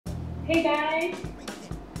Hey guys!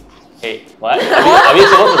 Hey, what? Are we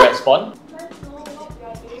supposed to respond? Let's know what you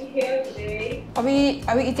are doing here today. Are we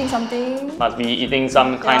eating something? Must be eating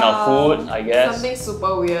some kind of food, I guess. Something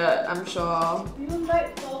super weird, I'm sure. Do you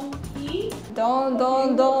like donkey? Don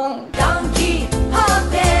Don Donki,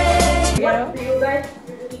 holiday. What do you guys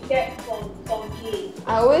usually get from donkey?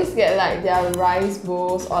 I always get like their rice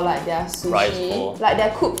bowls or like their sushi. Rice bowl. Like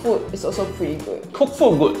their cooked food is also pretty good. Cook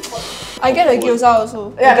food good. I get the gyoza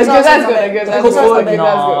also. Yeah, the gyoza is good. The The gyoza gyoza is is good. not The bad.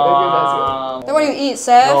 gyoza is good. The gyoza is good. Then what you eat,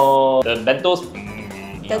 Seth? No, the bentos.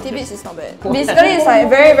 30 bits is not bad. Basically, it's like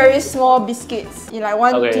very small biscuits in like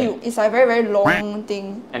one tube. It's like very long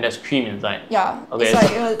thing. And there's cream inside. Yeah. Okay. It's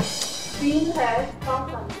like Creme has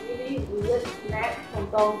found some really weird snacks from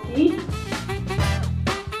donkey.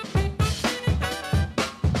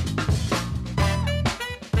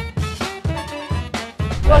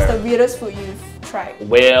 what's the weirdest food you've tried?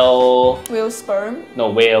 Whale. Whale sperm? No,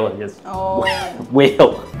 whale. Yes. Oh.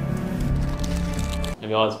 Whale. Have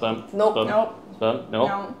you all sperm? Nope. Sperm? Nope. Sperm? No?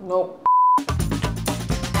 No. Nope.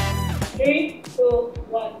 3, 2,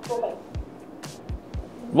 1, go back.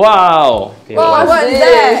 Wow. Okay, Wow. What is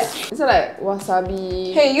that? Is it like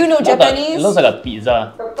wasabi? Hey, you know It Japanese? looks like a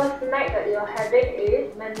pizza. The first snack that you're having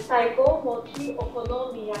is Mentaiko, mochi,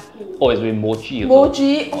 okonomiyaki. Oh, it's with mochi. Also.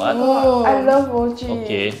 Mochi. What? Oh, I love mochi.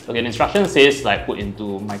 Okay. Okay. The instruction says like put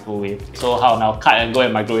into microwave. So how now? Cut and go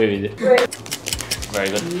and microwave is it? Great.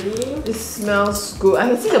 Very good. It smells good. I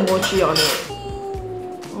can see the mochi on it.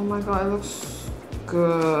 Oh my god, it looks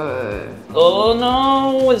good. Oh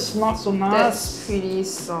no, it's not so nice. That's pretty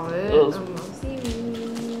solid. Ugh.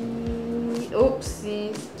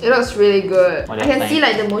 Oopsie. It looks really good. What I do you can see think?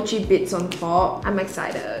 like the mochi bits on top. I'm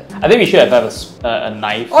excited. I think we should have a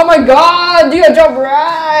knife. Oh my god, do your job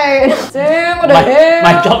right! Damn, what the hell?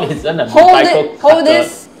 My job isn't a Hold Mentaiko it, hold cutter.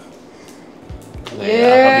 this. Okay,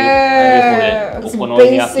 Yeah, how do it's you hold it?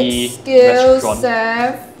 basic Okonomiyaki skills, restaurant.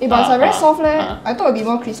 Seth. Eh, but it's like very soft leh. I thought it'd be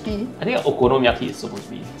more crispy. I think okonomiyaki is supposed to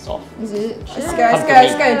be soft. Is it? I Come scared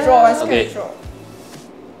to to draw, I scared Okay. to draw.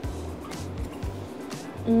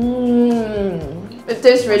 It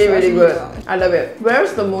tastes really, really good. Actually, I love it.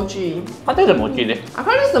 Where's the mochi? I think the mochi there. I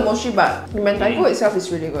can't taste the mochi, but the mentaiko itself is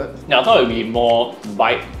really good. Yeah, I thought it would be more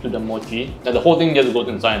bite to the mochi. Like the whole thing just goes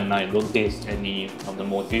inside and I don't taste any of the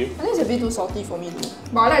mochi. I think it's a bit too salty for me too.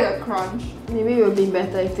 But I like the crunch. Maybe it would be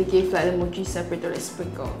better if they gave like the mochi separate like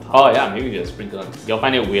sprinkle on top. Oh yeah, maybe just sprinkle. You'll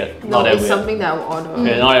find it weird. No, Not that it's weird. something that I will order.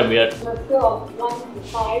 Okay, not that weird. On a scale of 1 to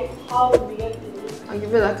 5, how weird is it? I'll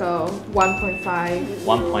give it like a 1.5.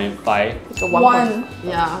 1.5. Like a 1. One.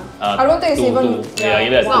 Yeah. I don't think it's even- Two. Yeah, I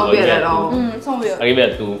give it a It's 2. not I give weird it a at all. 2. It's not weird. I give it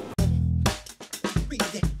a 2.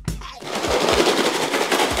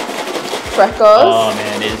 Crackers. Oh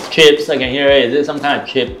man, it's chips. I can hear it. Is it some kind of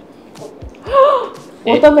chip?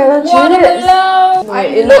 Watermelon chips. Watermelon!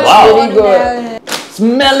 Wait, it looks Wow. really good.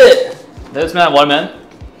 Smell it! Does it smell like watermelon?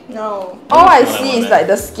 No. All I Smell like see is watermelon. like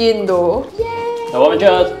the skin though. The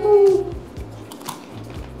watermelon.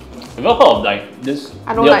 Have you ever heard of like this?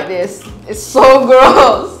 I don't like this. It's so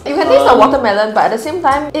gross. You can taste the watermelon, but at the same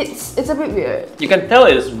time, it's a bit weird. You can tell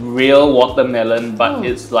it's real watermelon, but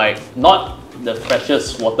it's like not the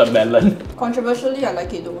freshest watermelon. Controversially, I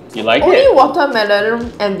like it though. You like Only it?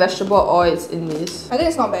 watermelon and vegetable oil is in this. I think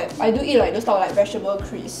it's not bad. I do eat like those type of like vegetable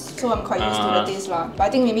crisps, so I'm quite used to the taste lah. But I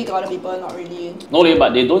think maybe to other people not really. No,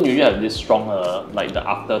 but they don't usually have this strong like the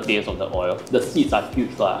aftertaste of the oil. The seeds are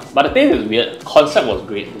huge lah, but the taste is weird. Concept was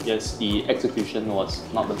great, just the execution was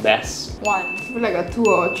not the best. One. I feel like a 2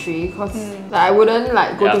 or a 3 because like, I wouldn't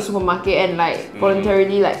like go Yeah. to supermarket and like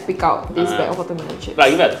voluntarily like pick out this bag of watermelon chips. But I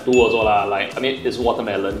give it a 2 also lah. Like I mean, it's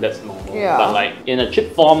watermelon, that's normal. Yeah. But like in a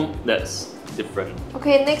chip form, that's different.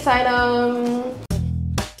 Okay, next item.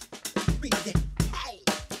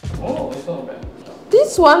 Oh, it's not bad.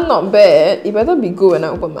 This one not bad. It better be good when I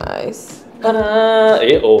open my eyes. Ta-da!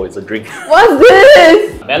 Oh, it's a drink. What's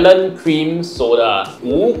this? Melon cream soda.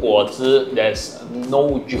 无果汁, there's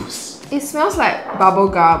no juice. It smells like bubble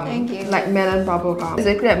gum. Thank you. Like melon bubble gum.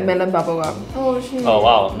 Exactly like melon bubble gum. Oh shit. Oh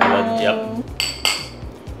wow, melon, yep.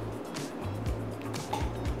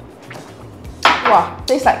 Wow,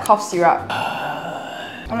 tastes like cough syrup.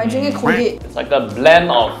 I'm like drinking Colgate. It's like a blend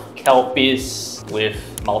of Kelpies with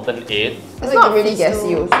Mountain 8. It's not really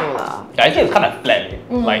gassy also lah. Yeah, actually it's kind of flat,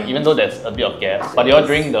 like even though there's a bit of gas. But you're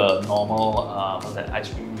drinking the normal, what's that,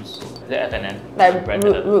 ice cream soda? Is it F&N? Like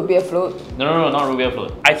Branded. root beer float. No, not root beer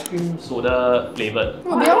float. Ice cream soda flavored.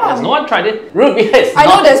 Root beer Has lah. no one tried it? Root beer is I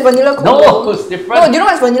know not- there's vanilla Coke. No, it's different. No, do you know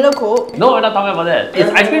what's vanilla Coke? No, we're not talking about that. It's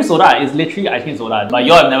ice cream soda. It's literally ice cream soda. But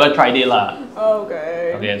you all have never tried it lah.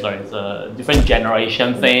 Okay. Okay, sorry, it's a different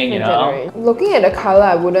generation thing, you know? Looking at the color,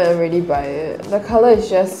 I wouldn't really buy it. The color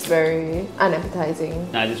is just very unappetizing.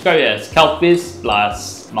 I describe it as Kelpis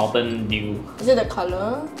plus Mountain Dew. Is it the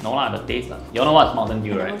color? No lah, the taste lah. You know what's Mountain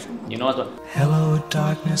Dew, right? You know what's what? Hello,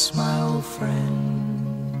 darkness, my old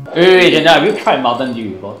friend. Wait, Jenda, have you tried Mountain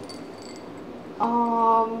Dew before?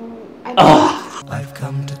 I think I've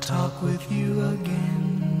come to talk with you again.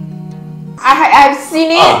 I've seen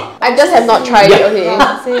it. I just have not tried it. Okay.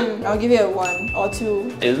 Yeah, same. I'll give it a 1 or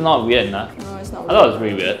 2. It's not weird, nah? No, it's not I thought it was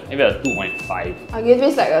really weird. Maybe a 2.5. I'll give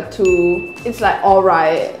this like a 2. It's like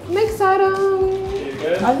alright. Next item.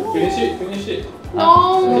 Finish it, finish it.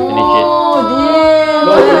 No. Finish it.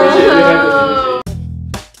 No, finish it. You have to finish it.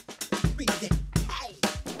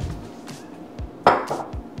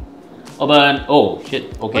 Open. Oh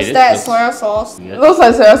shit. Okay. What's this that? looks Soya sauce? weird. Looks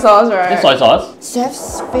like soy sauce, right? This soy sauce.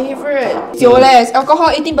 Chef's favorite. 有嘞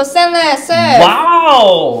alcohol 18% leh, Chef.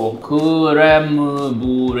 Wow! Creme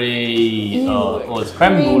brulee. Oh, it's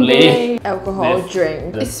creme brulee. Alcohol This-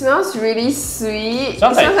 drink. It smells really sweet.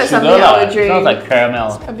 Sounds it sounds like sugar something I lah. would drink. Sounds like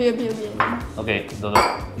caramel. A bit. Okay,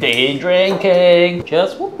 day drinking.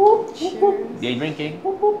 Cheers. Whoop, whoop, whoop, whoop. Day drinking.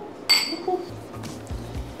 Whoop, whoop, whoop, whoop.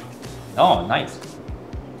 Oh, nice.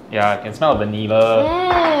 Yeah, I can smell vanilla,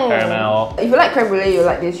 caramel. If you like creme brulee, you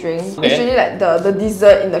like this drink. Okay. It's really like the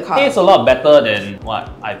dessert in the cup. Tastes a lot better than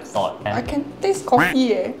what I thought. I can taste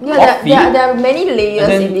coffee eh. Yeah, Coffee? there are many layers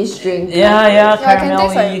As in- in this drink. Yeah, I can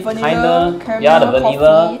taste like caramelly, vanilla, kinda. caramel, Yeah, the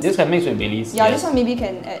vanilla. coffee. This can mix with Baileys. Yeah, yes. this one maybe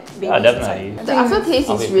can add Baileys Yeah, definitely. inside. The aftertaste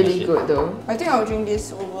I'll is finish really it. good though. I think I'll drink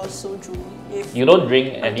this over soju. If You don't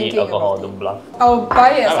drink any thinking alcohol, about don't bluff. I'll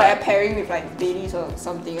buy it as Alright. like a pairing with like Baileys or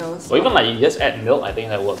something else. Or even like you just add milk, I think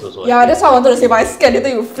that works also. Yeah, that's what I wanted to say, but I scared later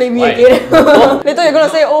you flame me Why? again. Later you're gonna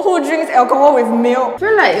say, oh, who drinks alcohol with milk? I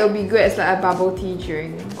feel like it'll be good as like a bubble tea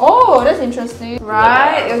drink. Oh, that's interesting.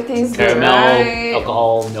 Right? It'll taste good, Caramel, right?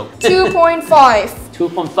 alcohol, milk. 2.5.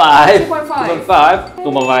 2.5. 2.5.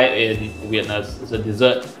 2.5 in weirdness. It's a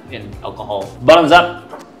dessert in alcohol. Bottoms up.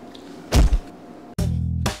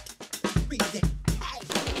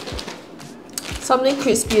 Something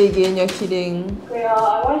crispy again, you're kidding. Okay,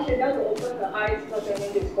 I want Chanel to open the eyes first and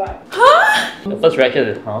then describe. The first reaction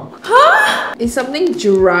is, huh? It's something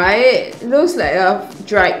dry. It looks like a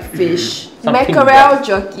dried fish. Something Mackerel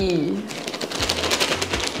jerky.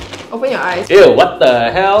 Open your eyes. Ew, what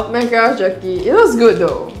the hell? Mackerel jerky. It looks good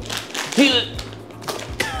though.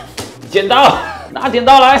 剪刀，拿剪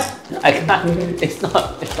刀来。I can't. It's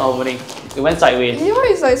not opening. It went sideways. You know,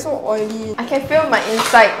 it's like so oily. I can feel my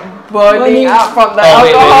inside burning Burning. up from the Oh,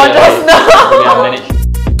 wait, alcohol wait, just now. Okay, I managed.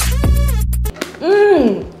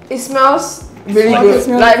 It smells really Like good. it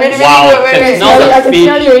smells Like really, really Wow, good. Wait, can wait. smell the I can fish.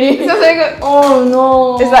 smell you already. It smells very good. Oh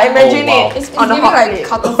no. It's like imagine Oh, wow. it It's on a giving hot like plate.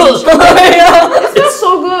 cuttlefish. It smells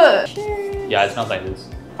so good. Yeah, it smells like this.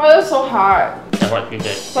 Oh, that's so hard. That's what fish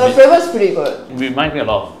is. But the flavor is pretty good. It reminds me a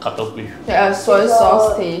lot of cuttlefish. Like a soy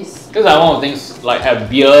sauce taste. Because I want things like have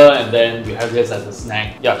beer and then you have this as a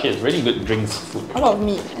snack. Yeah, shit, it's really good drinks food. A lot of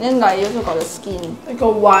meat. And then like you also got the skin. Like a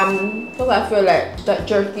 1 because I feel like that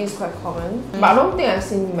jerky is quite common. But I don't think I've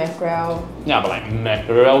seen mackerel. Yeah, but like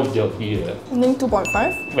mackerel jerky. I think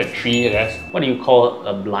 2.5. But 3, I guess. What do you call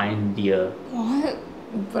a blind deer? What?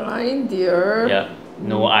 Blind deer. Yeah.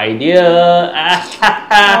 No idea.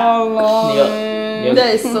 Oh lord. Yep. That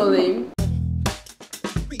is so lame.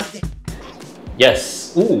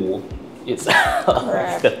 Yes. Ooh. It's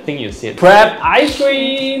Crab. the thing you said. Crab ice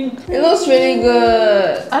cream. It looks really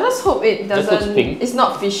good. I just hope it This looks doesn't. pink. It's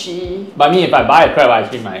not fishy. But I mean, if I buy a crab ice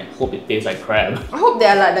cream, I hope it tastes like crab. I hope there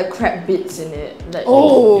are like the crab bits in it. Like,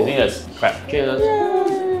 Oh. You think that's crab? Cheers.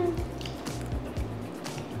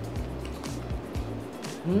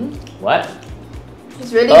 What?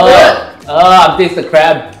 it's really good. I'm tasting the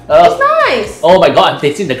crab. It's nice. Oh my god, I'm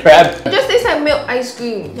tasting the crab. It just tastes like milk ice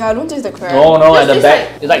cream. Yeah, I don't taste the crab. No, at Just the tastes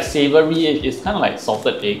back, it's like savory. It's kind of like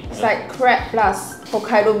salted egg. It's like crab plus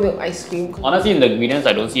Hokkaido milk ice cream. Honestly, in the ingredients,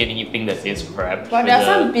 I don't see anything that says crab. But there are It's,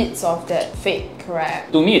 some bits of that fake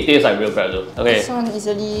crab. To me, it tastes like real crab though. Okay, This one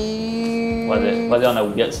easily. what's it? What's it on a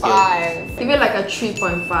weird scale? 5. Give it like a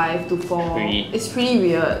 3.5 to 4. 3. It's pretty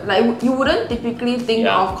weird. Like you wouldn't typically think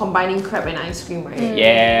Yeah. of combining crab and ice cream, right?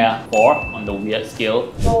 Yeah, 4 on the weird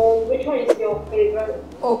scale. So which one is your favorite?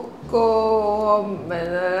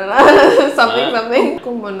 something.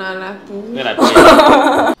 Okonomiyaki. We're gonna play.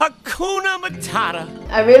 Hakuna Matata.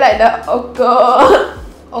 I really like the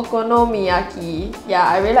okonomiyaki. Yeah,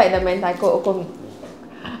 I really like the Mentaiko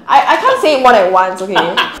I can't say it one at once, okay?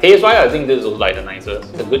 Taste-wise, I think this is like the nicest.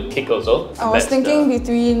 It's a good kick also. I was thinking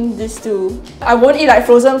between these two. I won't eat like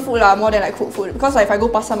frozen food lah, more than like cooked food. Because like, if I go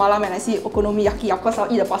pasar malam and I see okonomiyaki, of course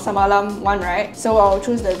I'll eat the pasar malam one, right? So I'll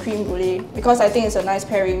choose the creme brulee because I think it's a nice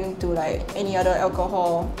pairing to like any other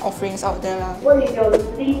alcohol offerings out there lah. What is your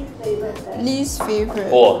least favorite then? Least favorite.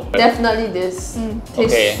 Oh, Definitely this.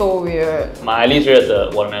 Tastes Okay. so weird. my least favorite is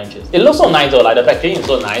the watermelon chips. It looks so nice though, like the packaging is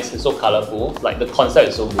so nice, it's so colorful, like the concept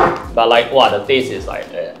is so good. But like, wow, the taste is like,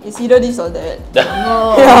 It's either this or that.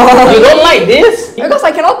 You don't like this? Because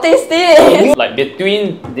I cannot taste it. Like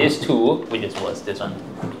between these two, which is worse, this one.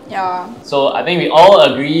 Yeah. So I think we all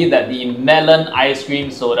agree that the melon ice cream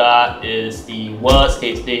soda is the worst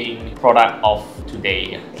tasting product of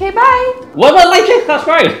today. Okay, bye. Remember, like, share,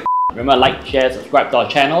 subscribe. Remember, like, share, subscribe to our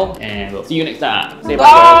channel, and we'll see you next time. Say bye,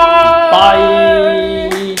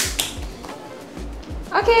 guys.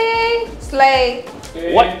 Bye. Okay, slay.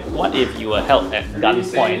 What if you were held at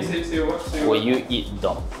gunpoint? Will you eat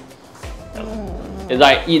dog? It's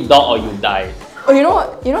like eat dog or you die. Oh, you know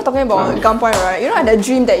what? You know, talking about gunpoint, right? You know, the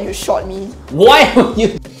dream that you shot me. Why would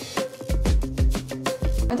you?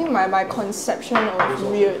 I think my conception of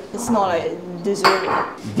weird is not like this weird.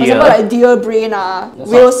 For Deer? example, like deer brain,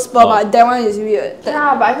 real sperm, oh. that one is weird.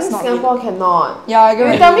 Yeah, but I It's think not Singapore cannot. Yeah, I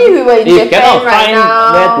agree. You tell me we were in You Japan cannot right find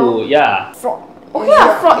now. where to, yeah. Frog. Okay,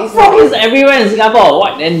 yeah, frog is Frog is everywhere in Singapore.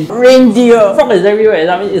 What then? Reindeer. Frog is everywhere.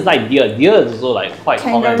 I mean, it's like deer. Deer is also like quite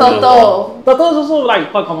common. Kangaroo. Turtle. Turtle is also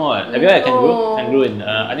like quite common. Right? Have you had kangaroo? Oh. Kangaroo in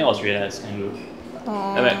I think Australia has kangaroo.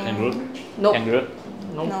 Have you had kangaroo? Nope. Kangaroo?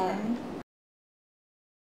 No.